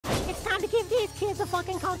needs a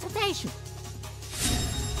fucking consultation.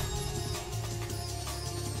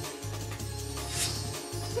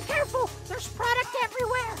 Be careful! There's product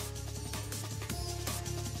everywhere!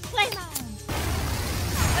 Flame on!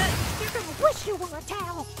 You're gonna wish you were a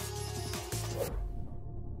towel!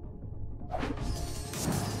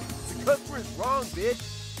 The customer's wrong, bitch!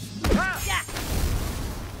 Ah! Yeah.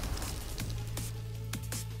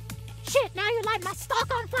 Shit, now you light my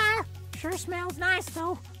stock on fire! Sure smells nice,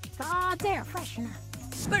 though. God's air freshener.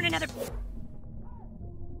 Burn another...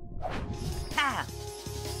 Pow.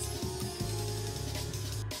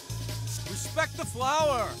 Respect the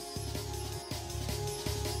flower!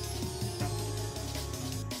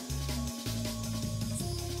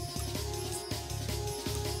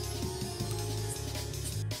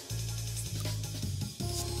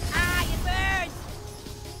 Ah, it burns!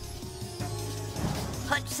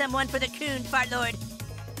 Punch someone for the coon, Fart Lord.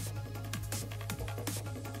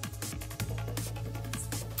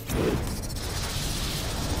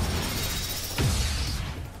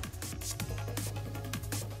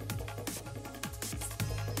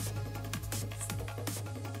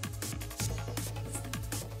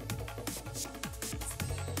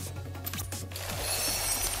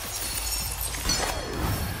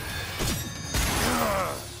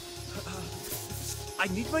 I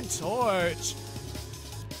need my torch!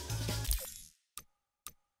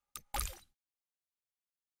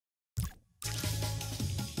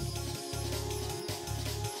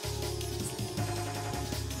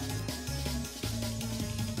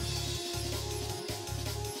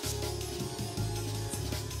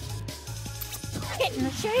 Getting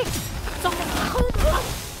the shake. So cool.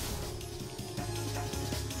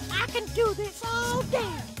 I can do this all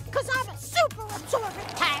day, cause I'm a super absorbent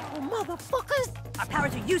towel, motherfuckers. Our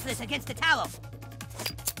powers are useless against the towel.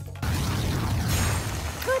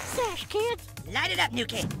 Good sesh, kids. Light it up, new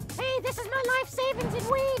kid. Hey, this is my life savings in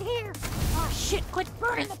weed here. Oh shit, quit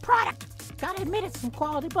burning the product. Gotta admit it's some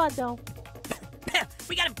quality bud though.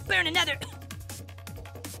 We gotta burn another.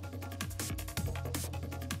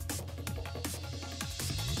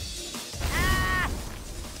 Ah!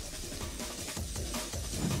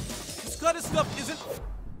 This kind of stuff isn't...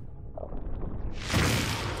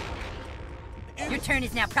 Your turn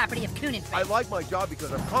is now property of Coon and I Friends. like my job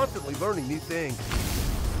because I'm constantly learning new things.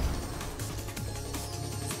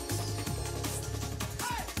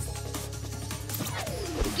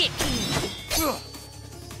 Get Coon. Ugh.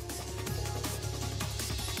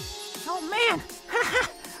 Oh man,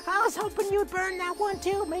 I was hoping you'd burn that one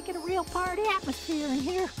too, make it a real party atmosphere in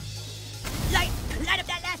here. Light up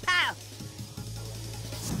that last pile.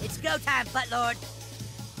 It's go time, Butt Lord.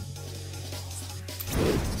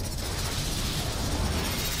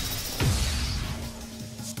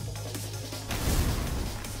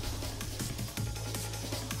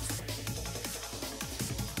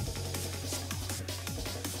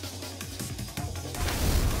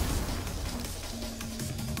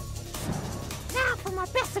 Now for my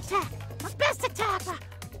best attack,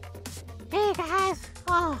 Hey guys,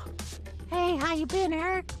 oh, hey, how you been,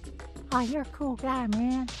 Eric? Oh, you're a cool guy,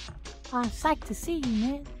 man. I'm psyched to see you,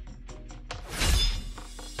 man.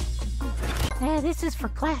 Yeah, this is for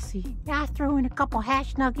classy. I threw in a couple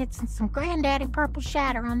hash nuggets and some granddaddy purple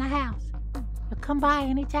shatter on the house. You'll come by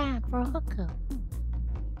anytime for a hookup.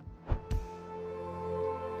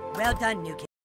 Well done, new kid.